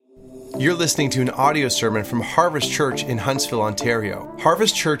You're listening to an audio sermon from Harvest Church in Huntsville, Ontario.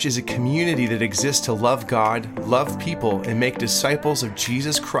 Harvest Church is a community that exists to love God, love people, and make disciples of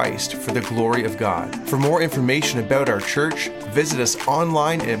Jesus Christ for the glory of God. For more information about our church, visit us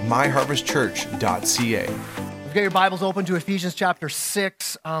online at myharvestchurch.ca. You've got your Bibles open to Ephesians chapter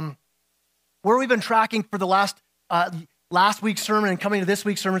 6. Where we've been tracking for the last week's sermon and coming to this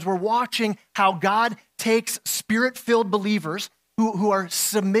week's sermons, we're watching how God takes spirit-filled believers who are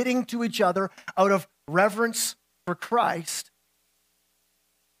submitting to each other out of reverence for Christ.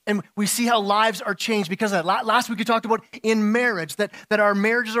 And we see how lives are changed because of that. Last week we talked about in marriage, that our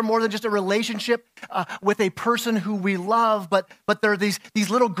marriages are more than just a relationship with a person who we love, but there are these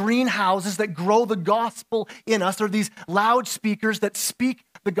little greenhouses that grow the gospel in us. There are these loudspeakers that speak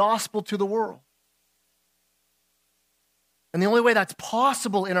the gospel to the world. And the only way that's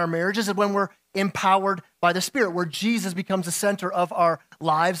possible in our marriages is when we're empowered by the Spirit, where Jesus becomes the center of our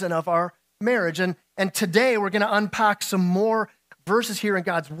lives and of our marriage. And today we're going to unpack some more verses here in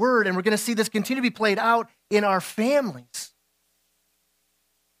God's Word, and we're going to see this continue to be played out in our families.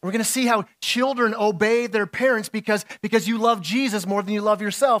 We're going to see how children obey their parents because you love Jesus more than you love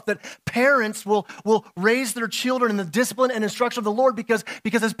yourself, that parents will raise their children in the discipline and instruction of the Lord because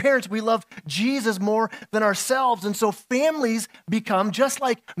as parents we love Jesus more than ourselves. And so families become, just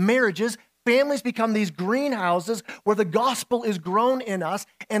like marriages, families become these greenhouses where the gospel is grown in us,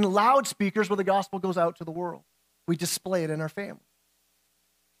 and loudspeakers where the gospel goes out to the world. We display it in our family.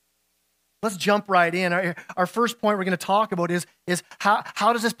 Let's jump right in. Our first point we're going to talk about is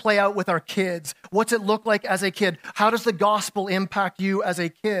how does this play out with our kids? What's it look like as a kid? How does the gospel impact you as a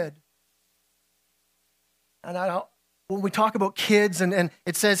kid? And when we talk about kids, and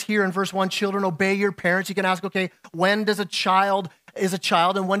it says here in verse 1, children, obey your parents. You can ask, okay, when does a child is a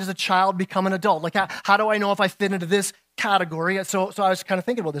child and when does a child become an adult? Like, how do I know if I fit into this category? So I was kind of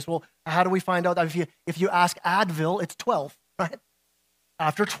thinking about this. Well, how do we find out that if you ask Advil, it's 12, right?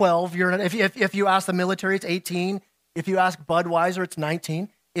 After 12, if you ask the military, it's 18. If you ask Budweiser, it's 19.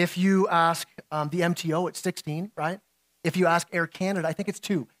 If you ask the MTO, it's 16, right? If you ask Air Canada, I think it's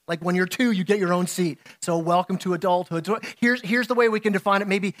 2. Like when you're 2, you get your own seat. So welcome to adulthood. So here's the way we can define it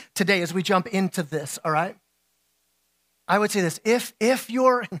maybe today as we jump into this, all right? I would say this, if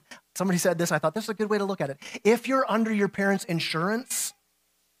you're, somebody said this, I thought this is a good way to look at it. If you're under your parents' insurance,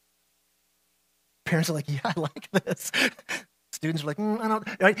 parents are like, yeah, I like this. Students are like, I don't.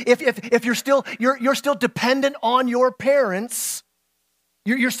 Right? If you're still dependent on your parents,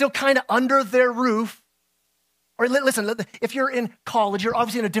 you're still kind of under their roof. Or listen, if you're in college, you're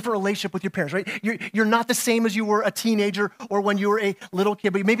obviously in a different relationship with your parents, right? You're not the same as you were a teenager or when you were a little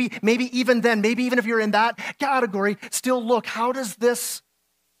kid. But maybe even then, maybe even if you're in that category, still look, how does this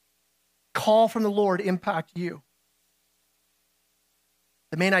call from the Lord impact you?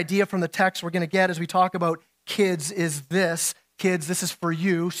 The main idea from the text we're going to get as we talk about kids is this. Kids, this is for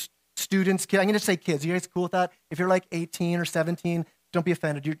you. Students, I'm going to say kids. You guys cool with that? If you're like 18 or 17, don't be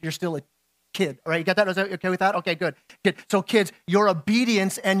offended. You're still a kid, all right? You got that? Is that okay with that? Okay, good. So kids, your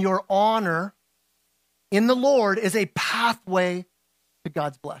obedience and your honor in the Lord is a pathway to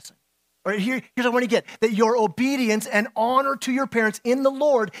God's blessing. All right, here's what I want to get, that your obedience and honor to your parents in the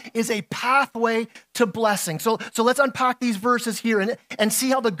Lord is a pathway to blessing. So let's unpack these verses here and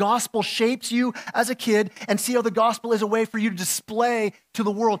see how the gospel shapes you as a kid and see how the gospel is a way for you to display to the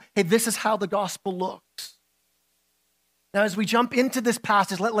world, hey, this is how the gospel looks. Now, as we jump into this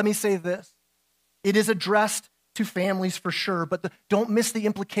passage, let me say this. It is addressed to families for sure, but don't miss the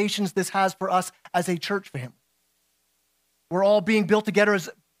implications this has for us as a church family. We're all being built together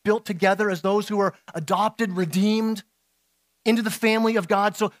as those who are adopted, redeemed into the family of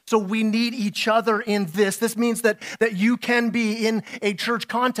God. So we need each other in this. This means that you can be in a church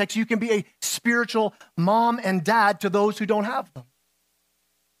context. You can be a spiritual mom and dad to those who don't have them.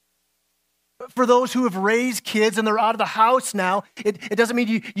 For those who have raised kids and they're out of the house now, it doesn't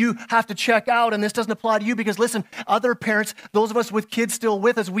mean you have to check out, and this doesn't apply to you because, listen, other parents, those of us with kids still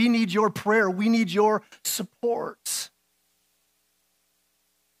with us, we need your prayer. We need your support.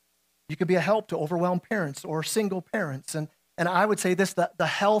 You could be a help to overwhelmed parents or single parents. And I would say this, that the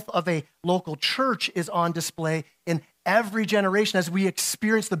health of a local church is on display in every generation as we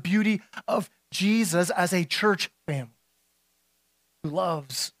experience the beauty of Jesus as a church family who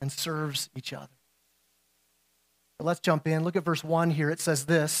loves and serves each other. But let's jump in. Look at verse 1 here. It says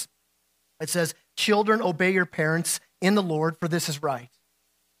this. It says, children, obey your parents in the Lord, for this is right.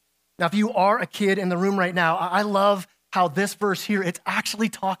 Now, if you are a kid in the room right now, I love how this verse here, it's actually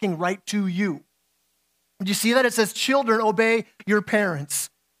talking right to you. Do you see that? It says, children, obey your parents.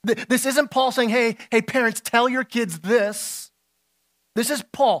 This isn't Paul saying, hey, parents, tell your kids this. This is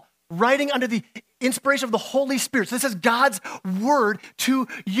Paul writing under the inspiration of the Holy Spirit. So this is God's word to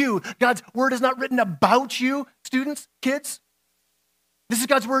you. God's word is not written about you, students, kids. This is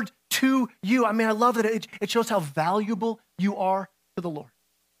God's word to you. I mean, I love that it shows how valuable you are to the Lord.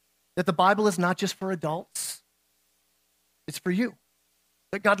 That the Bible is not just for adults, it's for you.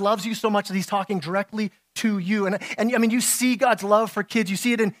 That God loves you so much that he's talking directly to you. And I mean, you see God's love for kids. You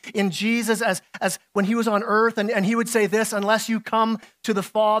see it in Jesus as when he was on earth, and he would say this, unless you come to the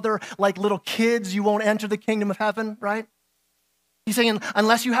Father like little kids, you won't enter the kingdom of heaven, right? He's saying,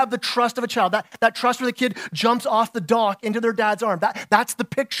 unless you have the trust of a child, that trust where the kid jumps off the dock into their dad's arm, that's the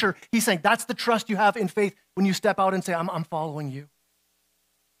picture. He's saying that's the trust you have in faith when you step out and say, I'm following you.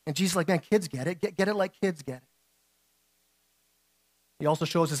 And Jesus is like, man, kids get it. Get it like kids get it. He also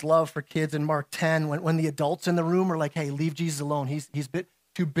shows his love for kids in Mark 10 when the adults in the room are like, hey, leave Jesus alone. He's a bit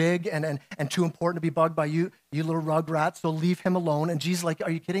too big and too important to be bugged by you little rug so leave him alone. And Jesus is like,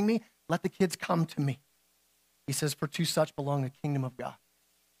 are you kidding me? Let the kids come to me. He says, for to such belong the kingdom of God.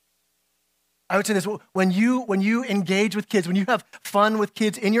 I would say this, when you engage with kids, when you have fun with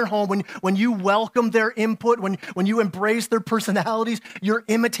kids in your home, when you welcome their input, when you embrace their personalities, you're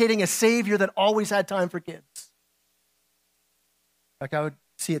imitating a Savior that always had time for kids. In fact, I would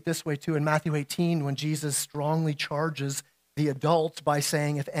see it this way too in Matthew 18 when Jesus strongly charges the adults by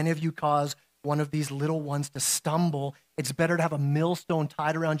saying, if any of you cause one of these little ones to stumble, it's better to have a millstone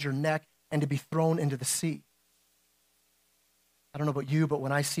tied around your neck and to be thrown into the sea. I don't know about you, but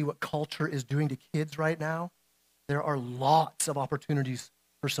when I see what culture is doing to kids right now, there are lots of opportunities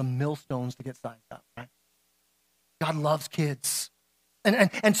for some millstones to get sized up, right? God loves kids.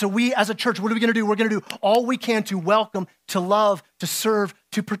 And so we as a church, what are we going to do? We're going to do all we can to welcome, to love, to serve,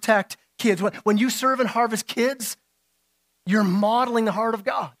 to protect kids. When you serve and harvest kids, you're modeling the heart of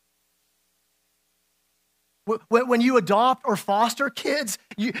God. When you adopt or foster kids,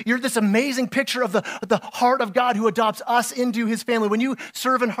 you're this amazing picture of the heart of God who adopts us into his family. When you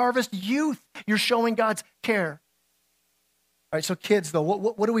serve and harvest youth, you're showing God's care. All right, so kids, though,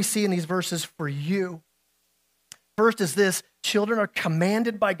 what do we see in these verses for you? First is this: children are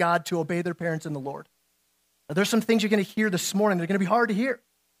commanded by God to obey their parents in the Lord. Now, there's some things you're going to hear this morning. They're going to be hard to hear.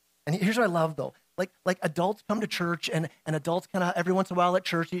 And here's what I love, though. Like adults come to church, and adults kind of every once in a while at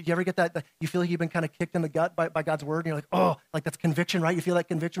church, you ever get that you feel like you've been kind of kicked in the gut by God's word, and you're like, oh, like that's conviction, right? You feel that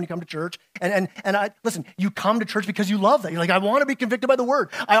conviction when you come to church. And listen, you come to church because you love that. You're like, I want to be convicted by the word.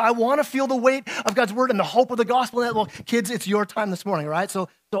 I want to feel the weight of God's word and the hope of the gospel. Well, kids, it's your time this morning, all right? So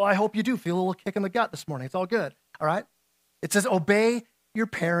I hope you do feel a little kick in the gut this morning. It's all good, all right? It says, obey your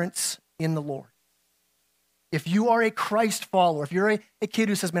parents in the Lord. If you are a Christ follower, if you're a kid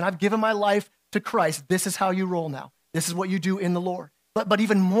who says, man, I've given my life to Christ, this is how you roll now. This is what you do in the Lord. But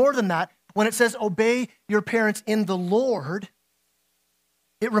even more than that, when it says obey your parents in the Lord,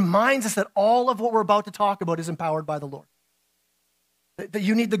 it reminds us that all of what we're about to talk about is empowered by the Lord. That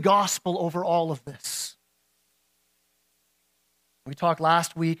you need the gospel over all of this. We talked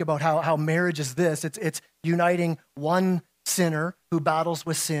last week about how marriage is this. It's uniting one sinner who battles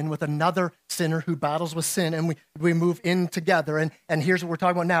with sin with another sinner who battles with sin, and we move in together. And here's what we're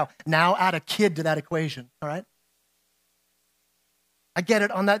talking about now. Now add a kid to that equation, all right? I get it.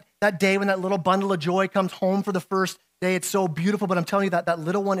 On that day when that little bundle of joy comes home for the first day, it's so beautiful, but I'm telling you that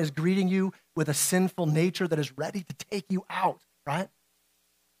little one is greeting you with a sinful nature that is ready to take you out, right?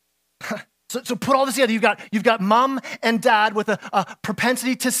 So put all this together. You've got mom and dad with a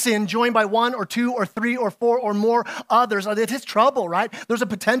propensity to sin, joined by one or two or three or four or more others. It is trouble, right? There's a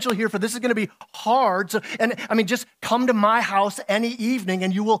potential here for this is going to be hard. Just come to my house any evening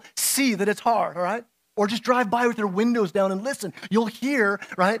and you will see that it's hard, all right? Or just drive by with your windows down and listen. You'll hear,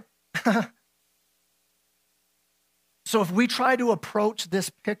 right? So if we try to approach this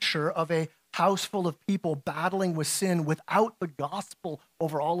picture of a house full of people battling with sin without the gospel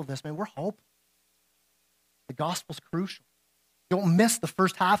over all of this, man, we're hopeless. The gospel's crucial. Don't miss the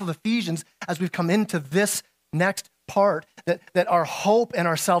first half of Ephesians as we've come into this next part, that our hope and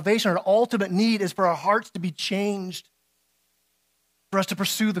our salvation, our ultimate need is for our hearts to be changed, for us to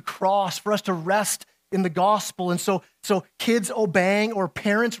pursue the cross, for us to rest in the gospel. And so kids obeying or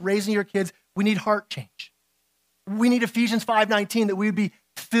parents raising your kids, we need heart change. We need Ephesians 5:19, that we would be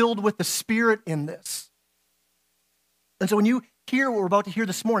filled with the Spirit in this. And so when you hear what we're about to hear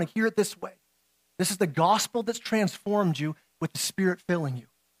this morning, hear it this way. This is the gospel that's transformed you with the Spirit filling you.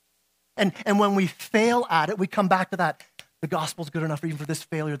 And when we fail at it, we come back to that. The gospel's good enough even for this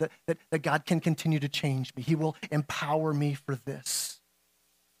failure, that God can continue to change me. He will empower me for this.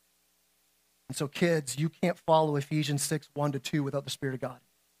 And so kids, you can't follow Ephesians 6:1-2 without the Spirit of God.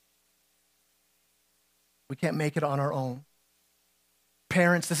 We can't make it on our own.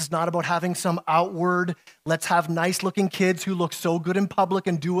 Parents, this is not about having some outward, let's have nice looking kids who look so good in public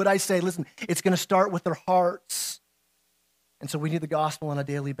and do what I say. Listen, it's going to start with their hearts. And so we need the gospel on a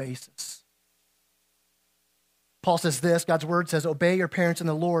daily basis. Paul says this, God's word says, obey your parents in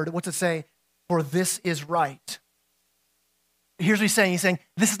the Lord. What's it say? For this is right. Here's what he's saying. He's saying,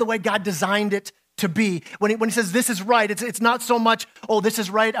 this is the way God designed it to be. When he says this is right, it's not so much, oh, this is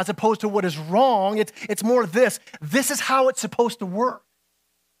right as opposed to what is wrong. It's more this. This is how it's supposed to work.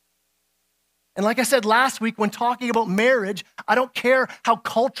 And like I said last week, when talking about marriage, I don't care how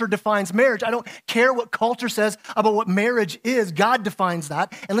culture defines marriage. I don't care what culture says about what marriage is. God defines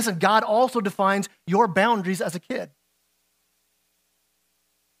that. And listen, God also defines your boundaries as a kid.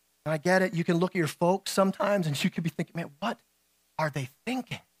 And I get it. You can look at your folks sometimes and you could be thinking, man, what are they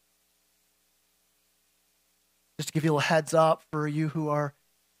thinking? Just to give you a little heads up for you who are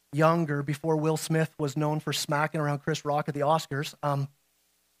younger, before Will Smith was known for smacking around Chris Rock at the Oscars,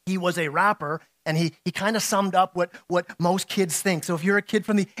 he was a rapper, and he kind of summed up what most kids think. So if you're a kid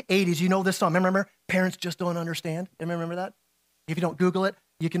from the 80s, you know this song. Remember, Parents Just Don't Understand? Remember that? If you don't Google it,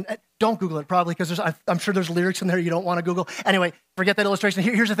 you can, don't Google it probably, because I'm sure there's lyrics in there you don't want to Google. Anyway, forget that illustration.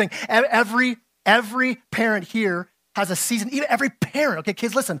 Here's the thing. Every parent here has a season, even every parent, okay,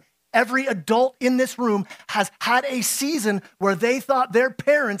 kids, listen, every adult in this room has had a season where they thought their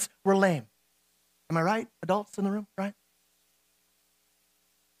parents were lame. Am I right? Adults in the room, right?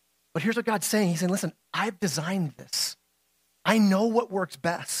 But here's what God's saying. He's saying, listen, I've designed this. I know what works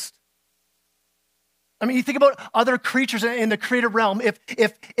best. I mean, you think about other creatures in the creative realm.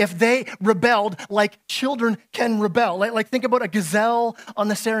 If they rebelled like children can rebel, like think about a gazelle on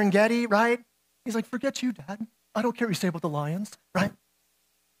the Serengeti, right? He's like, forget you, Dad. I don't care what you say about the lions, right?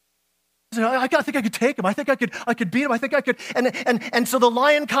 He's like, I think I could take him. I think I could beat him. I think I could. And so the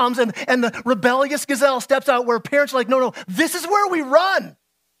lion comes and the rebellious gazelle steps out where parents are like, no, this is where we run.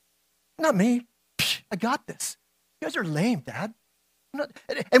 Not me. I got this. You guys are lame, Dad.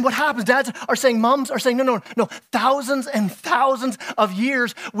 And what happens, dads are saying, moms are saying, no. Thousands and thousands of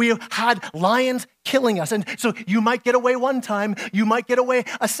years we have had lions killing us. And so you might get away one time, you might get away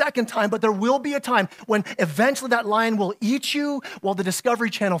a second time, but there will be a time when eventually that lion will eat you while the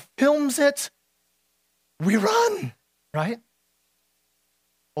Discovery Channel films it. We run, right?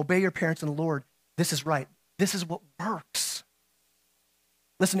 Obey your parents in the Lord. This is right. This is what works.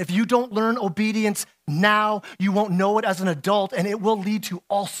 Listen, if you don't learn obedience now, you won't know it as an adult, and it will lead to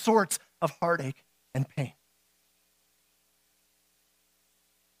all sorts of heartache and pain.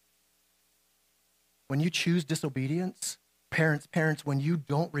 When you choose disobedience, parents, when you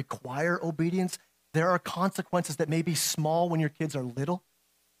don't require obedience, there are consequences that may be small when your kids are little,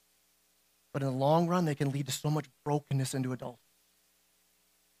 but in the long run, they can lead to so much brokenness into adulthood.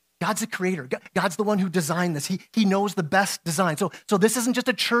 God's the creator. God's the one who designed this. He knows the best design. So this isn't just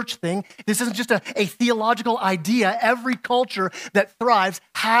a church thing. This isn't just a theological idea. Every culture that thrives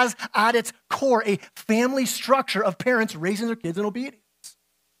has at its core a family structure of parents raising their kids in obedience.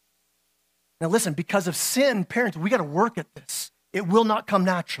 Now listen, because of sin, parents, we got to work at this. It will not come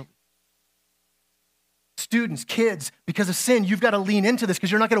naturally. Students, kids, because of sin, you've got to lean into this because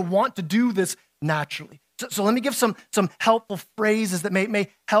you're not going to want to do this naturally. So let me give some helpful phrases that may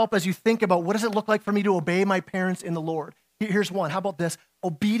help as you think about what does it look like for me to obey my parents in the Lord. Here's one. How about this?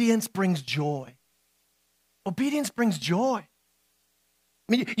 Obedience brings joy. Obedience brings joy.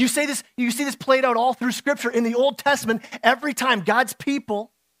 I mean, you see this played out all through Scripture. In the Old Testament, every time God's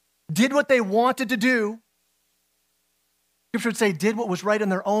people did what they wanted to do, Scripture would say did what was right in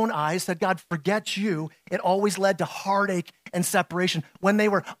their own eyes, that God forgets you. It always led to heartache and separation. When they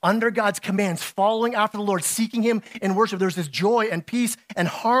were under God's commands, following after the Lord, seeking him in worship, there's this joy and peace and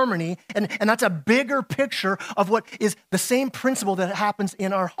harmony. And that's a bigger picture of what is the same principle that happens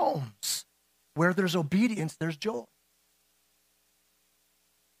in our homes. Where there's obedience, there's joy.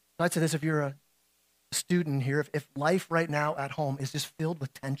 I'd say this, if you're a student here, if life right now at home is just filled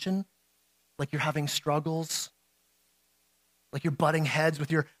with tension, like you're having struggles, like you're butting heads with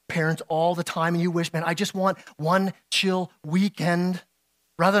your parents all the time and you wish, man, I just want one chill weekend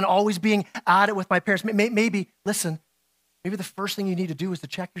rather than always being at it with my parents. Maybe the first thing you need to do is to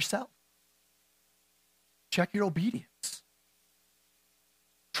check yourself. Check your obedience.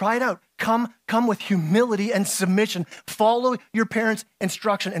 Try it out. Come with humility and submission. Follow your parents'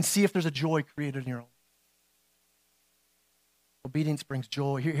 instruction and see if there's a joy created in your own. Obedience brings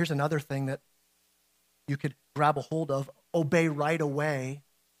joy. Here's another thing that you could grab a hold of. Obey right away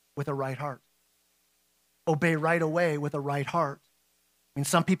with a right heart. Obey right away with a right heart. I mean,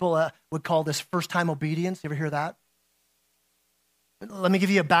 some people would call this first-time obedience. You ever hear that? Let me give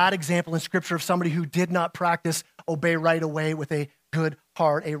you a bad example in Scripture of somebody who did not practice obey right away with a good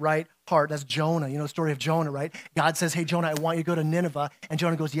heart, a right heart. That's Jonah. You know the story of Jonah, right? God says, hey, Jonah, I want you to go to Nineveh. And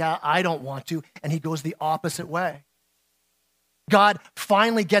Jonah goes, yeah, I don't want to. And he goes the opposite way. God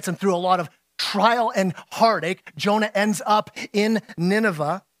finally gets him through a lot of trial and heartache. Jonah ends up in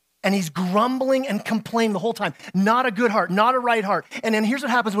Nineveh, and he's grumbling and complaining the whole time. Not a good heart, not a right heart. And then here's what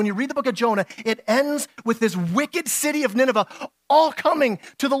happens when you read the book of Jonah. It ends with this wicked city of Nineveh all coming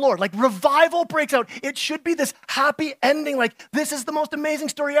to the Lord. Like revival breaks out. It should be this happy ending. Like this is the most amazing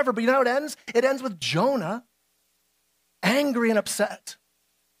story ever. But you know how it ends? It ends with Jonah angry and upset.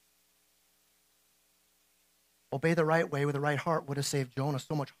 Obey the right way with the right heart would have saved Jonah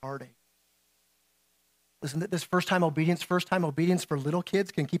so much heartache. Listen, this first-time obedience for little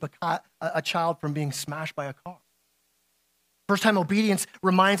kids can keep a child from being smashed by a car. First-time obedience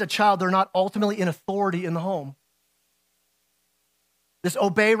reminds a child they're not ultimately in authority in the home. This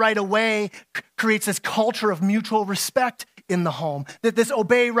obey right away creates this culture of mutual respect in the home. That this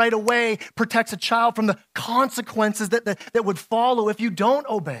obey right away protects a child from the consequences that would follow if you don't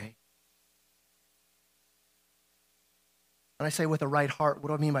obey. And I say with a right heart, what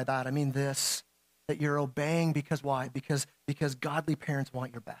do I mean by that? I mean this. That you're obeying because why? Because godly parents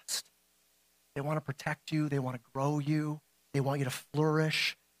want your best. They want to protect you. They want to grow you. They want you to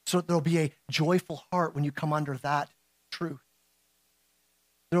flourish. So there'll be a joyful heart when you come under that truth.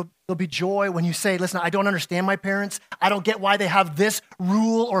 There'll be joy when you say, listen, I don't understand my parents. I don't get why they have this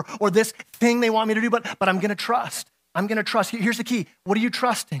rule or this thing they want me to do, but I'm going to trust. I'm going to trust. Here's the key. What are you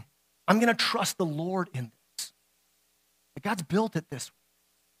trusting? I'm going to trust the Lord in this. God's built it this way.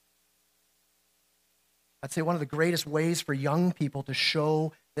 I'd say one of the greatest ways for young people to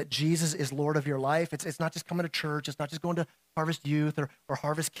show that Jesus is Lord of your life, it's not just coming to church, it's not just going to Harvest Youth or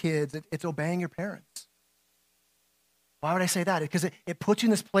Harvest Kids, it's obeying your parents. Why would I say that? Because it puts you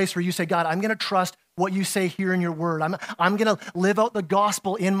in this place where you say, God, I'm going to trust what you say here in your word. I'm going to live out the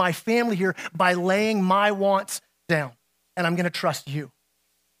gospel in my family here by laying my wants down, and I'm going to trust you.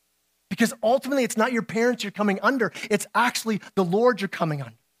 Because ultimately, it's not your parents you're coming under, it's actually the Lord you're coming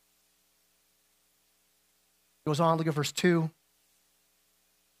under. Goes on, look at verse 2. It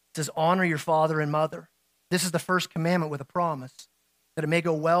says, honor your father and mother. This is the first commandment with a promise, that it may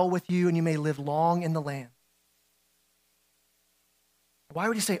go well with you and you may live long in the land. Why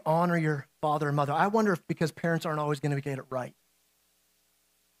would he say honor your father and mother? I wonder if because parents aren't always going to get it right.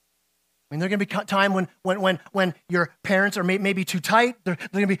 I mean, there's going to be a time when your parents are maybe too tight. There's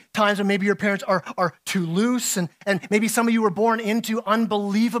going to be times when maybe your parents are too loose. And maybe some of you were born into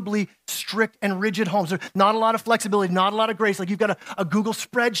unbelievably strict and rigid homes. There's not a lot of flexibility, not a lot of grace. Like you've got a Google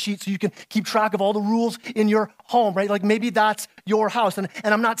spreadsheet so you can keep track of all the rules in your home, right? Like maybe that's your house. And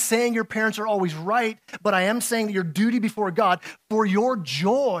I'm not saying your parents are always right, but I am saying that your duty before God for your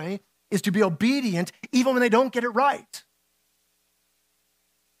joy is to be obedient even when they don't get it right.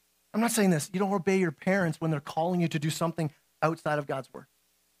 I'm not saying this. You don't obey your parents when they're calling you to do something outside of God's word.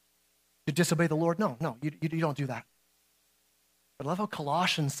 To disobey the Lord? No, you don't do that. But I love how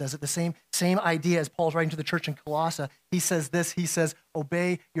Colossians says it, the same idea as Paul's writing to the church in Colossae. He says this, he says,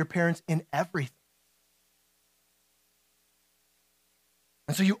 obey your parents in everything.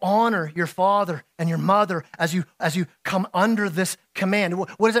 And so you honor your father and your mother as you come under this command.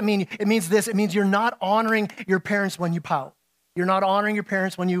 What does it mean? It means this. It means you're not honoring your parents when you pout. You're not honoring your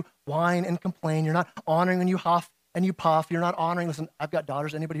parents when you whine and complain. You're not honoring when you huff and you puff. You're not honoring, listen, I've got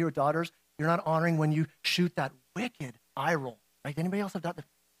daughters. Anybody here with daughters? You're not honoring when you shoot that wicked eye roll. Right? Anybody else have that? Okay,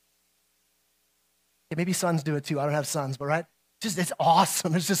 maybe sons do it too. I don't have sons, but right? It's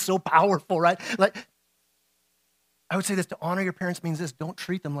awesome. It's just so powerful, right? Like, I would say this, to honor your parents means this, don't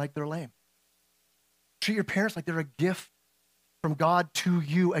treat them like they're lame. Treat your parents like they're a gift from God to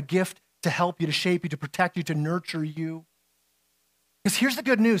you, a gift to help you, to shape you, to protect you, to nurture you. Because here's the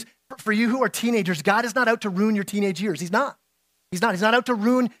good news. For you who are teenagers, God is not out to ruin your teenage years. He's not. He's not out to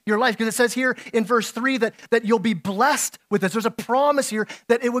ruin your life. Because it says here in verse 3 that you'll be blessed with this. There's a promise here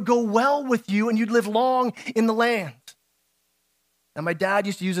that it would go well with you and you'd live long in the land. Now, my dad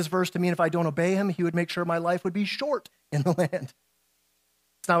used to use this verse to mean if I don't obey him, he would make sure my life would be short in the land.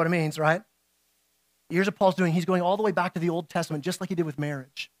 That's not what it means, right? Here's what Paul's doing. He's going all the way back to the Old Testament, just like he did with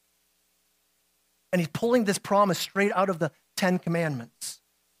marriage. And he's pulling this promise straight out of the 10 Commandments.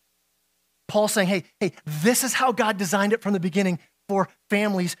 Paul's saying, hey, this is how God designed it from the beginning for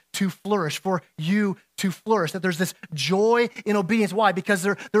families to flourish, for you to flourish, that there's this joy in obedience. Why? Because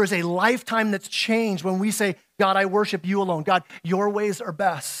there is a lifetime that's changed when we say, God, I worship you alone. God, your ways are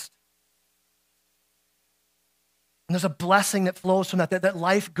best. And there's a blessing that flows from that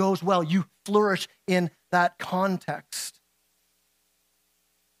life goes well. You flourish in that context.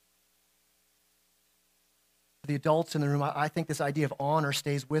 For the adults in the room, I think this idea of honor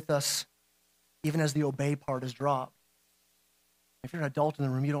stays with us even as the obey part is dropped. If you're an adult in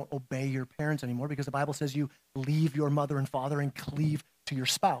the room, you don't obey your parents anymore because the Bible says you leave your mother and father and cleave to your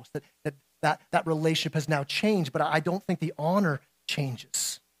spouse. That relationship has now changed, but I don't think the honor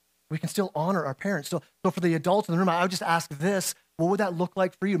changes. We can still honor our parents. So for the adults in the room, I would just ask this: what would that look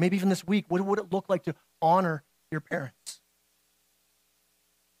like for you? Maybe even this week, what would it look like to honor your parents?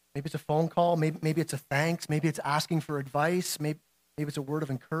 Maybe it's a phone call. Maybe it's a thanks. Maybe it's asking for advice. Maybe it's a word of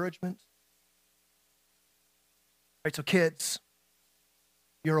encouragement. All right, so kids,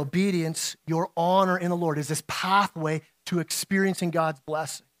 your obedience, your honor in the Lord is this pathway to experiencing God's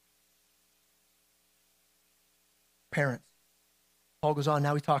blessing. Parents, Paul goes on,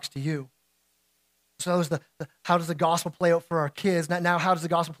 now he talks to you. So that was how does the gospel play out for our kids? Now, how does the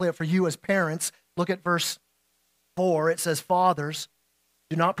gospel play out for you as parents? Look at verse 4. It says, fathers,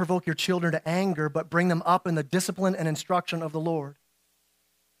 do not provoke your children to anger, but bring them up in the discipline and instruction of the Lord.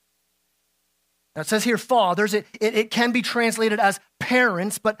 Now it says here, fathers. It can be translated as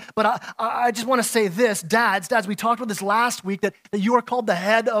parents, but I just want to say this, dads, we talked about this last week, that you are called the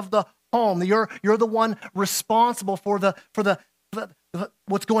head of the home. That you're the one responsible for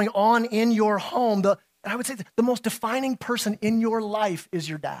what's going on in your home. I would say the most defining person in your life is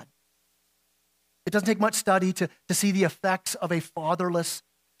your dad. It doesn't take much study to see the effects of a fatherless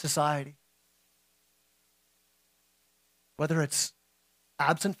society. Whether it's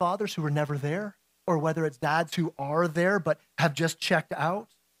absent fathers who were never there, or whether it's dads who are there but have just checked out.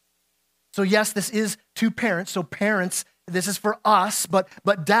 So yes, this is to parents. So parents, this is for us, but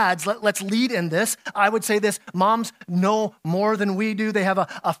dads, let's lead in this. I would say this: moms know more than we do. They have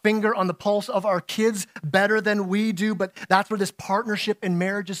a finger on the pulse of our kids better than we do, but that's where this partnership in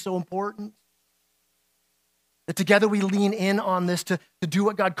marriage is so important. That together we lean in on this to do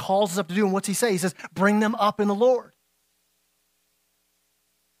what God calls us up to do. And what's he say? He says, bring them up in the Lord.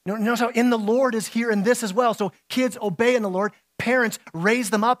 Notice how in the Lord is here in this as well. So kids, obey in the Lord. Parents,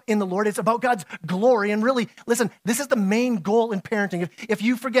 raise them up in the Lord. It's about God's glory. And really, listen, this is the main goal in parenting. If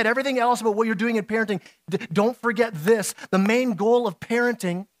you forget everything else about what you're doing in parenting, don't forget this. The main goal of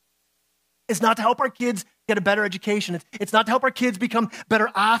parenting is not to help our kids get a better education. It's not to help our kids become better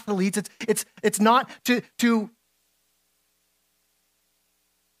athletes. It's not to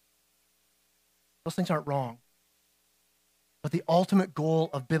those things aren't wrong. But the ultimate goal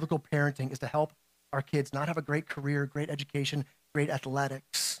of biblical parenting is to help our kids not have a great career, great education, great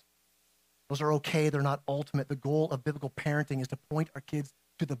athletics. Those are okay. They're not ultimate. The goal of biblical parenting is to point our kids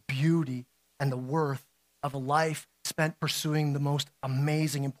to the beauty and the worth of a life spent pursuing the most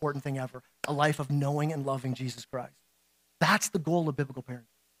amazing, important thing ever, a life of knowing and loving Jesus Christ. That's the goal of biblical parenting.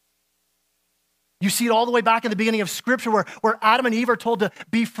 You see it all the way back in the beginning of Scripture where Adam and Eve are told to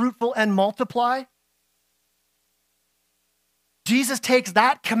be fruitful and multiply. Jesus takes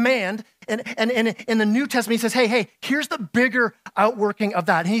that command and in the New Testament, he says, hey, here's the bigger outworking of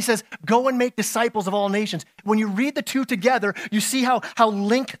that. And he says, go and make disciples of all nations. When you read the two together, you see how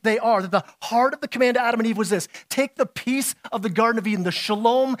linked they are. That the heart of the command to Adam and Eve was this: take the peace of the Garden of Eden, the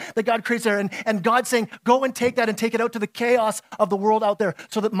shalom that God creates there. And God saying, go and take that and take it out to the chaos of the world out there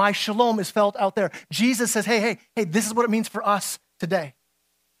so that my shalom is felt out there. Jesus says, hey, this is what it means for us today.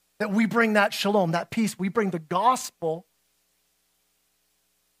 That we bring that shalom, that peace. We bring the gospel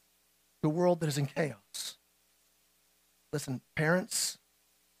the world that is in chaos. Listen, parents,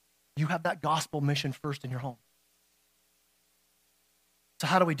 you have that gospel mission first in your home. So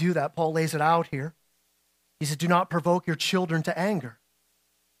how do we do that? Paul lays it out here. He says, do not provoke your children to anger.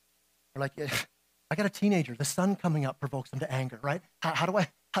 We're like, I got a teenager. The sun coming up provokes them to anger, right? How do I,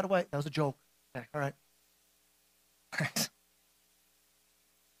 that was a joke. Okay, all right. Here's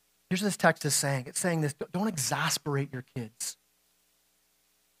what this text is saying. It's saying this: don't exasperate your kids.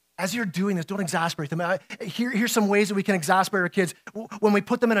 As you're doing this, don't exasperate them. Here's some ways that we can exasperate our kids. When we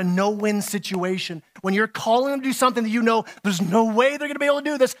put them in a no-win situation, when you're calling them to do something that you know there's no way they're going to be able to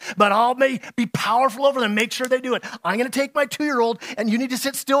do this, but I'll be powerful over them, make sure they do it. I'm going to take my 2-year-old and you need to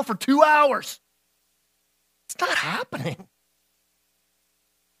sit still for 2 hours. It's not happening.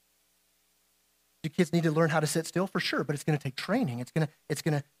 Do kids need to learn how to sit still? For sure, but it's going to take training. It's going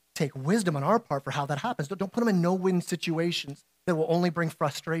to take wisdom on our part for how that happens. Don't put them in no-win situations that will only bring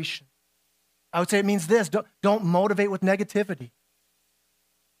frustration. I would say it means this: don't motivate with negativity.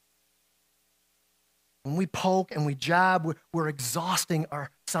 When we poke and we jab, we're exhausting our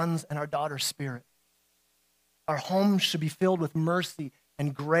sons and our daughters' spirit. Our homes should be filled with mercy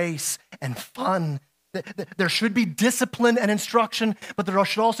and grace and fun. There should be discipline and instruction, but there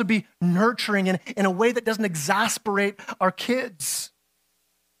should also be nurturing in a way that doesn't exasperate our kids.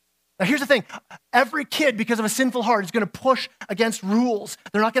 Now, here's the thing. Every kid, because of a sinful heart, is going to push against rules.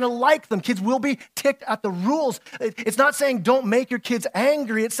 They're not going to like them. Kids will be ticked at the rules. It's not saying don't make your kids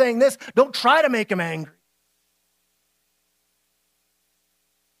angry. It's saying this, don't try to make them angry.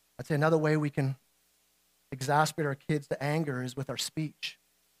 I'd say another way we can exasperate our kids to anger is with our speech.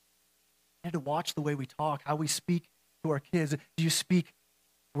 We need to watch the way we talk, how we speak to our kids. Do you speak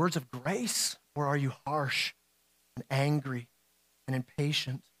words of grace, or are you harsh and angry and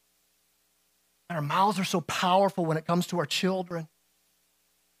impatient? And our mouths are so powerful when it comes to our children.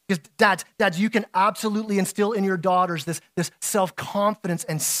 Because dads, you can absolutely instill in your daughters this self-confidence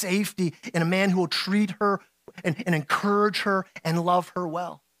and safety in a man who will treat her and encourage her and love her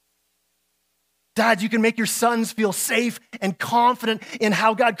well. Dads, you can make your sons feel safe and confident in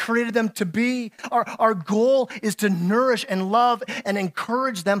how God created them to be. Our goal is to nourish and love and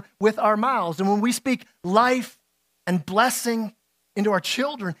encourage them with our mouths. And when we speak life and blessing into our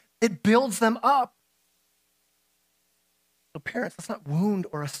children, it builds them up. So parents, let's not wound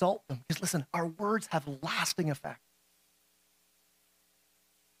or assault them. Because listen, our words have lasting effect.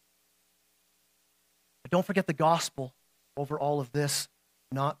 But don't forget the gospel over all of this,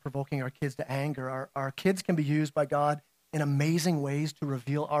 not provoking our kids to anger. Our kids can be used by God in amazing ways to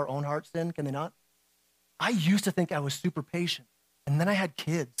reveal our own heart sin, can they not? I used to think I was super patient, and then I had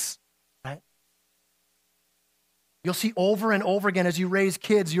kids, right? You'll see over and over again as you raise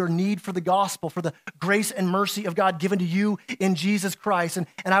kids your need for the gospel, for the grace and mercy of God given to you in Jesus Christ. And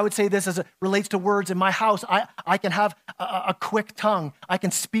I would say this as it relates to words. In my house, I can have a quick tongue. I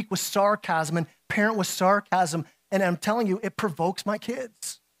can speak with sarcasm and parent with sarcasm. And I'm telling you, it provokes my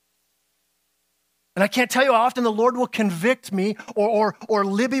kids. And I can't tell you how often the Lord will convict me or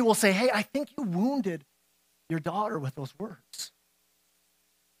Libby will say, hey, I think you wounded your daughter with those words.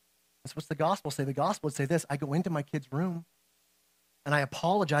 That's what the gospel say. The gospel would say this: I go into my kid's room and I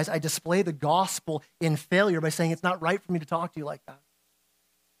apologize. I display the gospel in failure by saying it's not right for me to talk to you like that.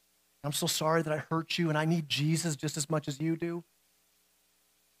 I'm so sorry that I hurt you, and I need Jesus just as much as you do.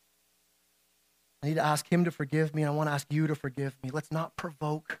 I need to ask him to forgive me, and I want to ask you to forgive me. Let's not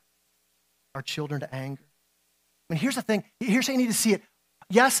provoke our children to anger. I mean, here's the thing. Here's how you need to see it.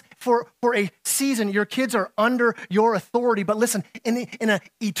 Yes, for a season, your kids are under your authority. But listen, in an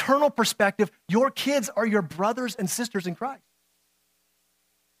eternal perspective, your kids are your brothers and sisters in Christ.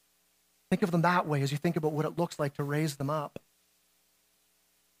 Think of them that way as you think about what it looks like to raise them up.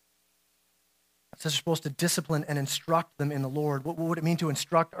 It says you're supposed to discipline and instruct them in the Lord. What would it mean to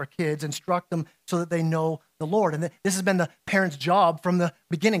instruct our kids? Instruct them so that they know the Lord. And this has been the parent's job from the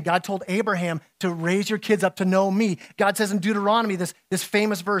beginning. God told Abraham to raise your kids up to know me. God says in Deuteronomy, this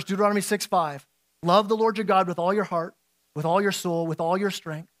famous verse, Deuteronomy 6:5, love the Lord your God with all your heart, with all your soul, with all your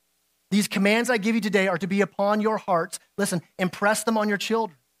strength. These commands I give you today are to be upon your hearts. Listen, impress them on your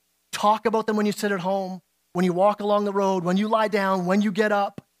children. Talk about them when you sit at home, when you walk along the road, when you lie down, when you get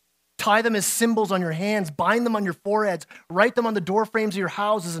up. Tie them as symbols on your hands, bind them on your foreheads, write them on the door frames of your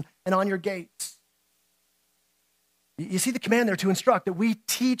houses and on your gates. You see the command there to instruct, that we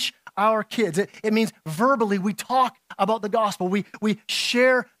teach our kids. It means verbally we talk about the gospel. We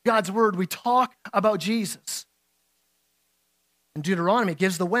share God's word. We talk about Jesus. In Deuteronomy, it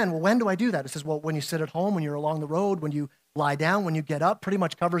gives the when. Well, when do I do that? It says, well, when you sit at home, when you're along the road, when you lie down, when you get up. Pretty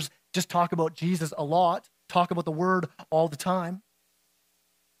much covers just talk about Jesus a lot, talk about the word all the time.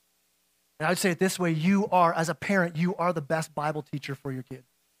 And I would say it this way: you are, as a parent, you are the best Bible teacher for your kids.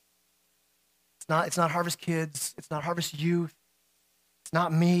 It's not Harvest Kids. It's not Harvest Youth. It's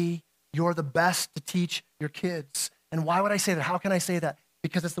not me. You're the best to teach your kids. And why would I say that? How can I say that?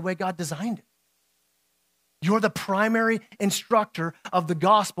 Because it's the way God designed it. You're the primary instructor of the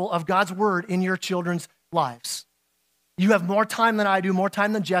gospel, of God's word in your children's lives. You have more time than I do, more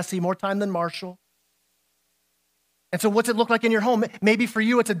time than Jesse, more time than Marshall. And so what's it look like in your home? Maybe for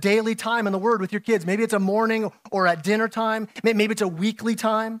you, it's a daily time in the Word with your kids. Maybe it's a morning or at dinner time. Maybe it's a weekly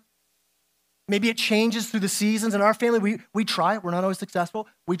time. Maybe it changes through the seasons. In our family, we try. We're not always successful.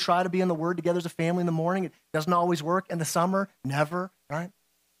 We try to be in the Word together as a family in the morning. It doesn't always work. In the summer, never, right?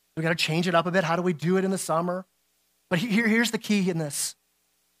 We got to change it up a bit. How do we do it in the summer? But here's the key in this.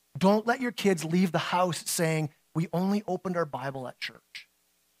 Don't let your kids leave the house saying, we only opened our Bible at church.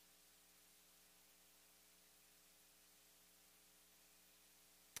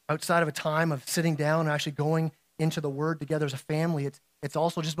 Outside of a time of sitting down and actually going into the Word together as a family, it's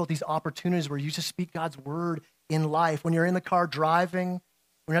also just about these opportunities where you just speak God's Word in life. When you're in the car driving,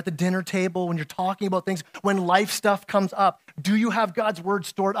 when you're at the dinner table, when you're talking about things, when life stuff comes up, do you have God's Word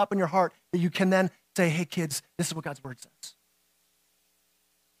stored up in your heart that you can then say, hey kids, this is what God's Word says?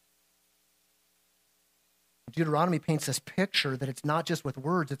 Deuteronomy paints this picture that it's not just with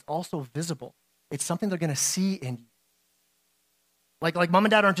words, it's also visible. It's something they're going to see in you. Like mom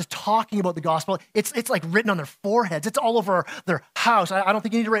and dad aren't just talking about the gospel. It's like written on their foreheads. It's all over their house. I don't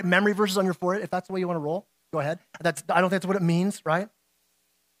think you need to write memory verses on your forehead. If that's the way you want to roll, go ahead. I don't think that's what it means, right?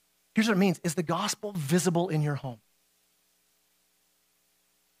 Here's what it means. Is the gospel visible in your home?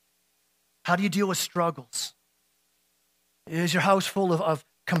 How do you deal with struggles? Is your house full of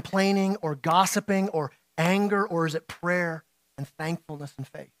complaining or gossiping or anger, or is it prayer and thankfulness and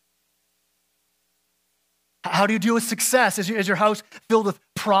faith? How do you deal with success? Is your house filled with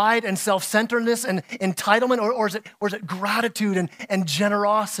pride and self-centeredness and entitlement, or is it gratitude and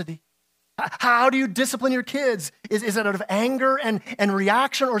generosity? How do you discipline your kids? Is it out of anger and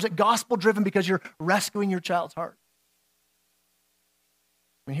reaction, or is it gospel-driven because you're rescuing your child's heart?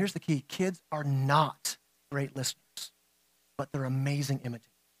 I mean, here's the key. Kids are not great listeners, but they're amazing imitators.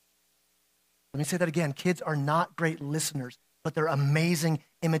 Let me say that again. Kids are not great listeners, but they're amazing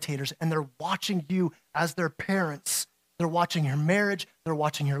imitators, and they're watching you as their parents. They're watching your marriage. They're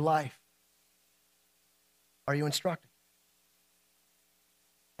watching your life. Are you instructing?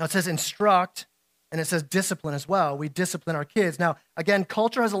 Now, it says instruct, and it says discipline as well. We discipline our kids. Now, again,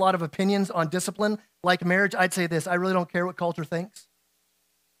 culture has a lot of opinions on discipline. Like marriage, I'd say this. I really don't care what culture thinks.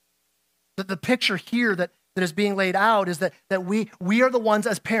 The picture here that is being laid out is that we are the ones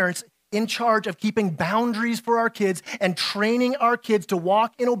as parents in charge of keeping boundaries for our kids and training our kids to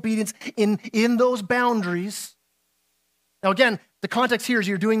walk in obedience in those boundaries. Now, again, the context here is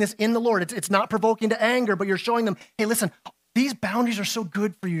you're doing this in the Lord. It's not provoking to anger, but you're showing them, hey, listen, these boundaries are so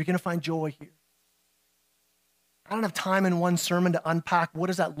good for you. You're going to find joy here. I don't have time in one sermon to unpack what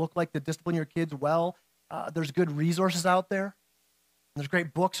does that look like to discipline your kids well. There's good resources out there. And there's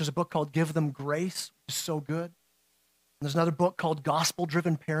great books. There's a book called Give Them Grace, which is so good. And there's another book called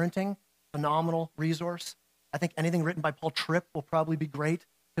Gospel-Driven Parenting, phenomenal resource. I think anything written by Paul Tripp will probably be great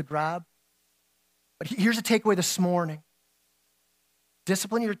to grab. But here's a takeaway this morning.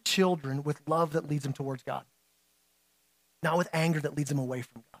 Discipline your children with love that leads them towards God, not with anger that leads them away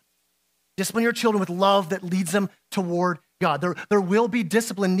from God. Discipline your children with love that leads them toward God. There will be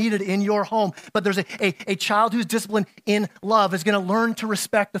discipline needed in your home, but there's a child who's disciplined in love is going to learn to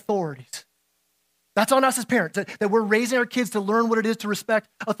respect authorities. That's on us as parents, that we're raising our kids to learn what it is to respect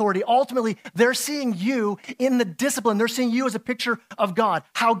authority. Ultimately, they're seeing you in the discipline. They're seeing you as a picture of God,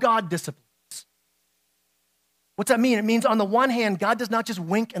 how God disciplines. What's that mean? It means on the one hand, God does not just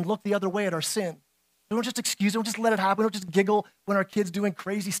wink and look the other way at our sin. We don't just excuse it. We don't just let it happen. We don't just giggle when our kid's doing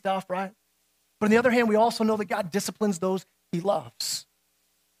crazy stuff, right? But on the other hand, we also know that God disciplines those he loves.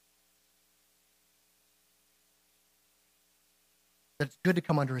 That it's good to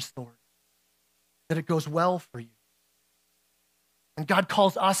come under his authority. That it goes well for you. And God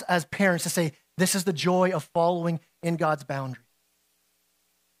calls us as parents to say, this is the joy of following in God's boundaries.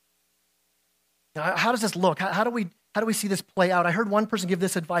 Now, how does this look? How do we see this play out? I heard one person give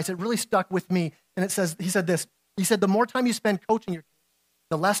this advice. It really stuck with me. And he said this. He said, the more time you spend coaching your kids,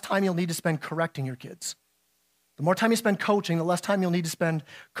 the less time you'll need to spend correcting your kids. The more time you spend coaching, the less time you'll need to spend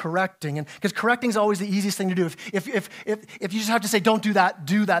correcting. And because correcting is always the easiest thing to do. If you just have to say, don't do that,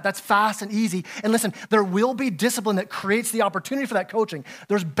 do that. That's fast and easy. And listen, there will be discipline that creates the opportunity for that coaching.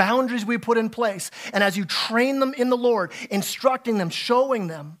 There's boundaries we put in place. And as you train them in the Lord, instructing them, showing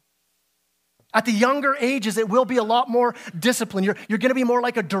them, at the younger ages, it will be a lot more discipline. You're going to be more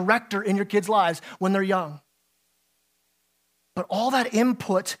like a director in your kids' lives when they're young. But all that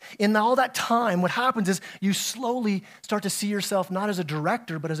input in all that time, what happens is you slowly start to see yourself not as a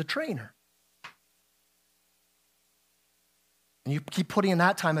director, but as a trainer. And you keep putting in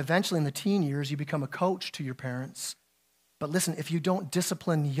that time, eventually in the teen years, you become a coach to your parents. But listen, if you don't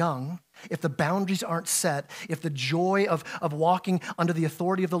discipline young, if the boundaries aren't set, if the joy of walking under the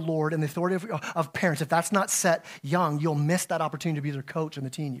authority of the Lord and the authority of parents, if that's not set young, you'll miss that opportunity to be their coach in the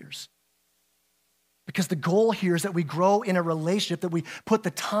teen years. Because the goal here is that we grow in a relationship, that we put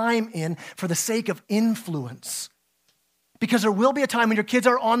the time in for the sake of influence. Because there will be a time when your kids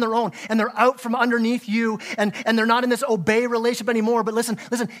are on their own and they're out from underneath you and they're not in this obey relationship anymore. But listen,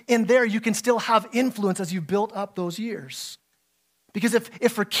 in there you can still have influence as you built up those years. Because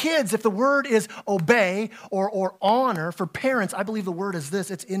if for kids, if the word is obey or honor, for parents, I believe the word is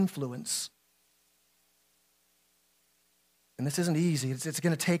this, it's influence. And this isn't easy. It's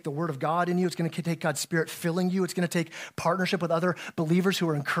going to take the word of God in you. It's going to take God's Spirit filling you. It's going to take partnership with other believers who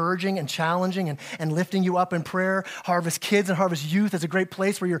are encouraging and challenging and lifting you up in prayer. Harvest Kids and Harvest Youth is a great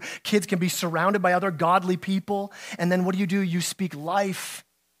place where your kids can be surrounded by other godly people. And then what do? You speak life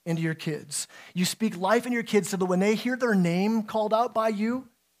into your kids. You speak life into your kids so that when they hear their name called out by you,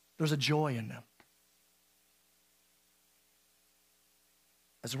 there's a joy in them.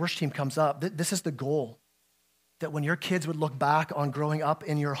 as the worship team comes up, this is the goal. That when your kids would look back on growing up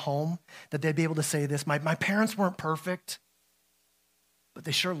in your home, that they'd be able to say this, my parents weren't perfect, but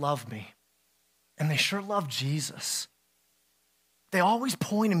they sure loved me. And they sure loved Jesus. They always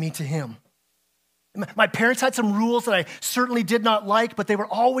pointed me to him. My parents had some rules that I certainly did not like, but they were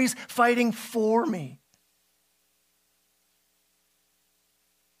always fighting for me.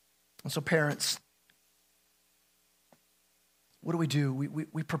 And so parents, what do?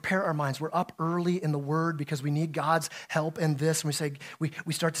 We prepare our minds. We're up early in the Word because we need God's help in this. And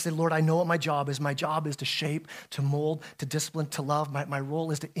we start to say, Lord, I know what my job is. My job is to shape, to mold, to discipline, to love. My role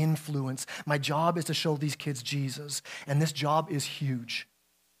is to influence. My job is to show these kids Jesus. And this job is huge.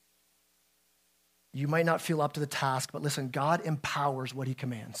 You might not feel up to the task, but listen, God empowers what he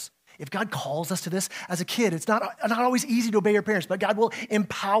commands. If God calls us to this as a kid, it's not always easy to obey your parents, but God will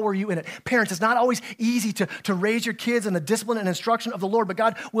empower you in it. Parents, it's not always easy to raise your kids in the discipline and instruction of the Lord, but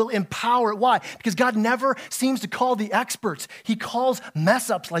God will empower it. Why? Because God never seems to call the experts. He calls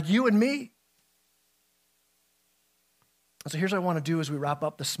mess-ups like you and me. So here's what I want to do as we wrap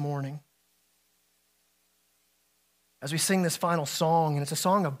up this morning. As we sing this final song, and it's a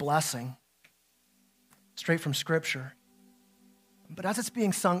song of blessing, straight from Scripture. But as it's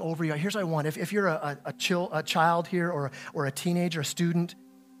being sung over you, here's what I want. If you're a child here or a teenager, a student,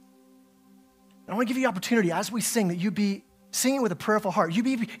 I want to give you the opportunity as we sing that you be singing with a prayerful heart. You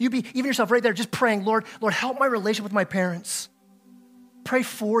be even yourself right there just praying, Lord, help my relationship with my parents. Pray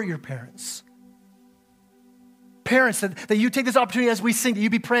for your parents. Parents, that you take this opportunity as we sing, that you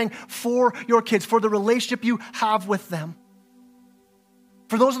be praying for your kids, for the relationship you have with them.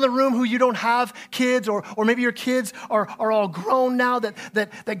 For those in the room who you don't have kids, or maybe your kids are all grown now,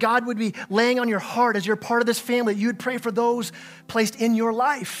 that God would be laying on your heart as you're part of this family, you would pray for those placed in your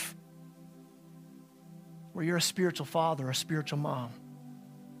life where you're a spiritual father, a spiritual mom.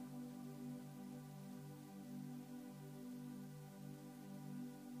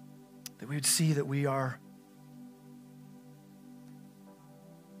 That we would see that we are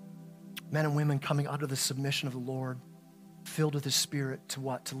men and women coming under the submission of the Lord, filled with his Spirit to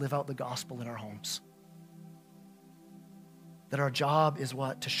what? To live out the gospel in our homes. That our job is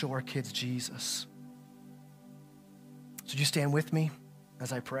what? To show our kids Jesus. So would you stand with me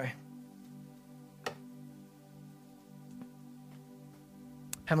as I pray?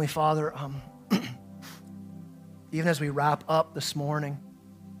 Heavenly Father, even as we wrap up this morning,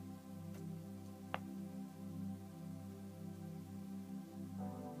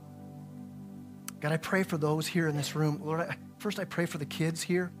 God, I pray for those here in this room. Lord, first I pray for the kids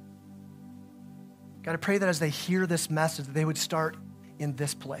here. God, I pray that as they hear this message, that they would start in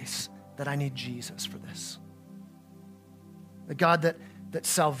this place, that I need Jesus for this. That God, that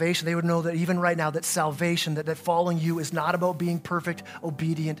salvation, they would know that even right now, that salvation, that following you is not about being perfect,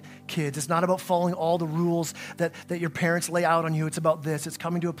 obedient kids. It's not about following all the rules that your parents lay out on you. It's about this. It's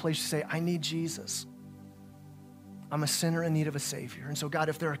coming to a place to say, I need Jesus. I'm a sinner in need of a Savior. And so, God,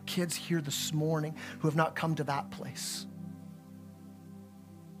 if there are kids here this morning who have not come to that place,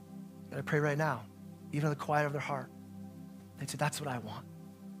 God, I pray right now, even in the quiet of their heart, they'd say, that's what I want.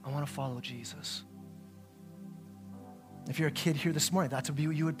 I want to follow Jesus. If you're a kid here this morning, that's what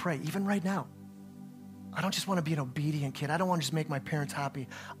you would pray, even right now. I don't just want to be an obedient kid. I don't want to just make my parents happy.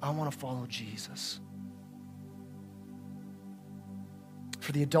 I want to follow Jesus.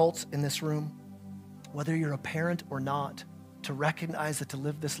 For the adults in this room, whether you're a parent or not, to recognize that to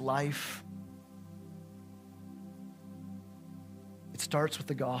live this life, it starts with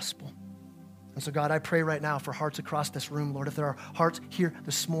the gospel. And so, God, I pray right now for hearts across this room, Lord, if there are hearts here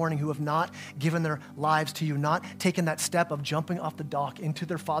this morning who have not given their lives to you, not taken that step of jumping off the dock into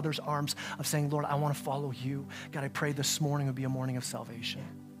their Father's arms, of saying, Lord, I want to follow you. God, I pray this morning would be a morning of salvation.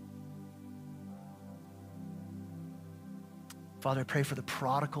 Father, I pray for the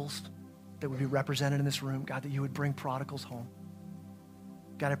prodigals that would be represented in this room, God, that you would bring prodigals home.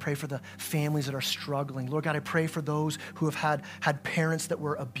 God, I pray for the families that are struggling. Lord God, I pray for those who have had parents that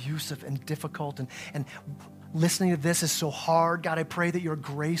were abusive and difficult, and listening to this is so hard. God, I pray that your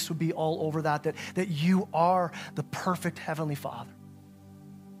grace would be all over that you are the perfect Heavenly Father.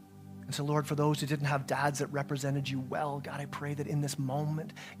 And so, Lord, for those who didn't have dads that represented you well, God, I pray that in this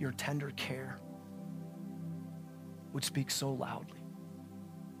moment, your tender care would speak so loudly.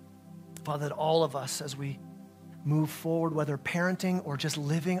 Father, that all of us, as we move forward, whether parenting or just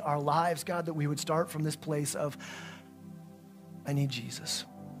living our lives, God, that we would start from this place of, I need Jesus.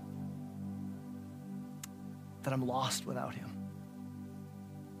 That I'm lost without him.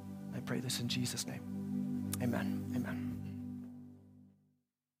 I pray this in Jesus' name. Amen. Amen.